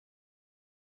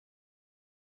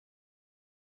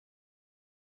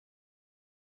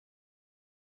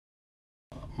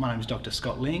My name is Dr.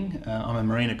 Scott Ling. I'm a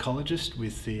marine ecologist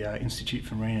with the Institute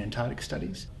for Marine and Antarctic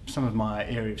Studies. Some of my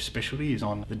area of specialty is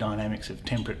on the dynamics of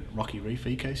temperate rocky reef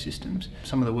ecosystems.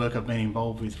 Some of the work I've been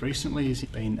involved with recently has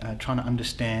been trying to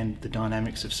understand the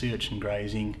dynamics of sea urchin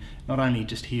grazing, not only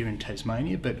just here in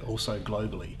Tasmania but also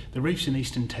globally. The reefs in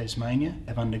eastern Tasmania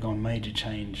have undergone major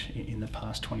change in the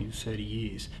past 20 to 30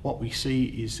 years. What we see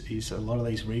is a lot of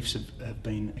these reefs have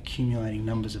been accumulating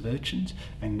numbers of urchins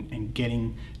and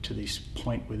getting to this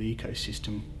point where the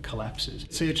ecosystem collapses.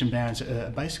 Sea urchin barrens are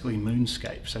basically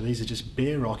moonscapes, so these are just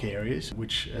bare rock areas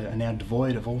which are now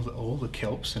devoid of all the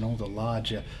kelps and all the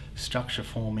larger structure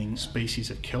forming species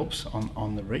of kelps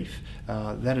on the reef.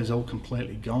 That is all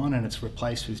completely gone and it's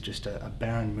replaced with just a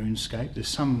barren moonscape. There's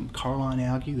some coralline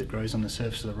algae that grows on the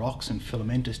surface of the rocks and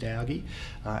filamentous algae,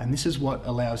 and this is what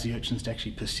allows the urchins to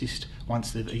actually persist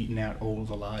once they've eaten out all of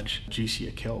the large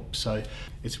juicier kelp. So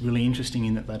it's really interesting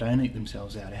in that they don't eat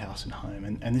themselves out of house and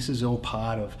home, and this is all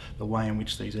part of the way in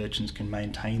which these urchins can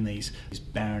maintain these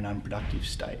barren unproductive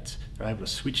states. They're able to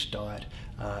switch diet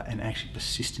and actually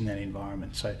persist in that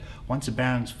environment. So once a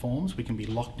barren forms, we can be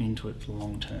locked into it for the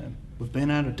long term. We've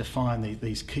been able to define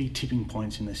these key tipping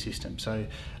points in the system. So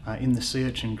in the sea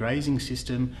urchin grazing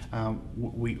system,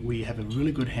 we have a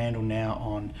really good handle now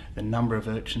on the number of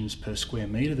urchins per square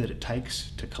metre that it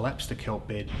takes to collapse the kelp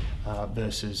bed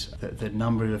versus the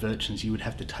number of urchins you would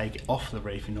have to take off the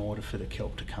reef in order for the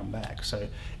kelp to come back. So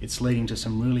it's leading to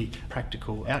some really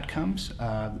practical outcomes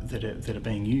that are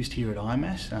being used here at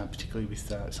IMAS, particularly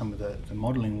with some of the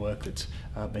modelling work that's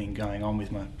been going on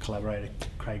with my collaborator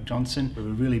Craig Johnson. We're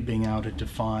really being able to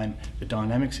define the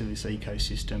dynamics of this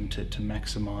ecosystem to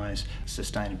maximise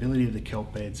sustainability of the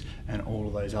kelp beds and all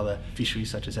of those other fisheries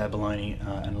such as abalone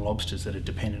and lobsters that are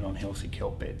dependent on healthy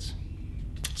kelp beds.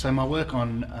 So my work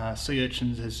on sea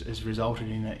urchins has resulted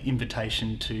in an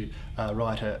invitation to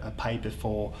write a paper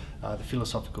for the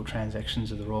Philosophical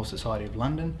Transactions of the Royal Society of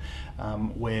London,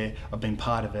 where I've been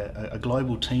part of a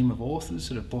global team of authors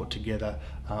that have brought together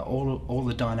all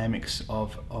the dynamics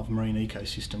of marine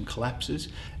ecosystem collapses,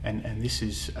 and this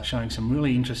is showing some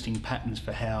really interesting patterns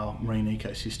for how marine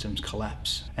ecosystems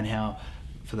collapse and how,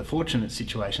 for the fortunate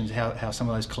situations, how some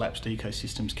of those collapsed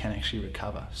ecosystems can actually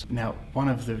recover. Now, one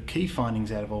of the key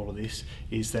findings out of all of this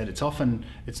is that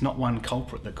it's not one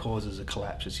culprit that causes a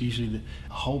collapse. It's usually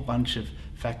a whole bunch of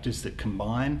factors that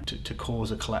combine to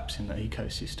cause a collapse in the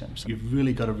ecosystem. So you've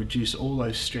really got to reduce all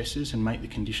those stresses and make the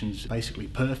conditions basically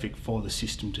perfect for the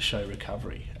system to show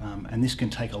recovery. And this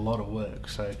can take a lot of work.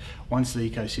 So once the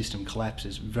ecosystem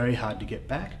collapses, very hard to get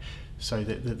back. So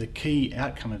the key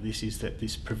outcome of this is that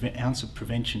this ounce of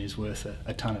prevention is worth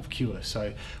a ton of cure.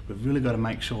 So we've really got to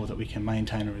make sure that we can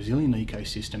maintain a resilient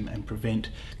ecosystem and prevent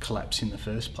collapse in the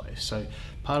first place. So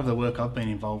part of the work I've been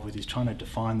involved with is trying to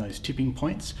define those tipping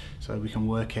points so we can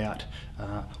work out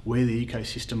where the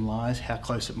ecosystem lies, how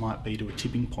close it might be to a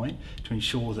tipping point, to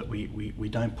ensure that we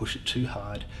don't push it too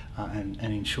hard and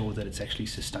ensure that it's actually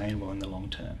sustainable in the long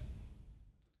term.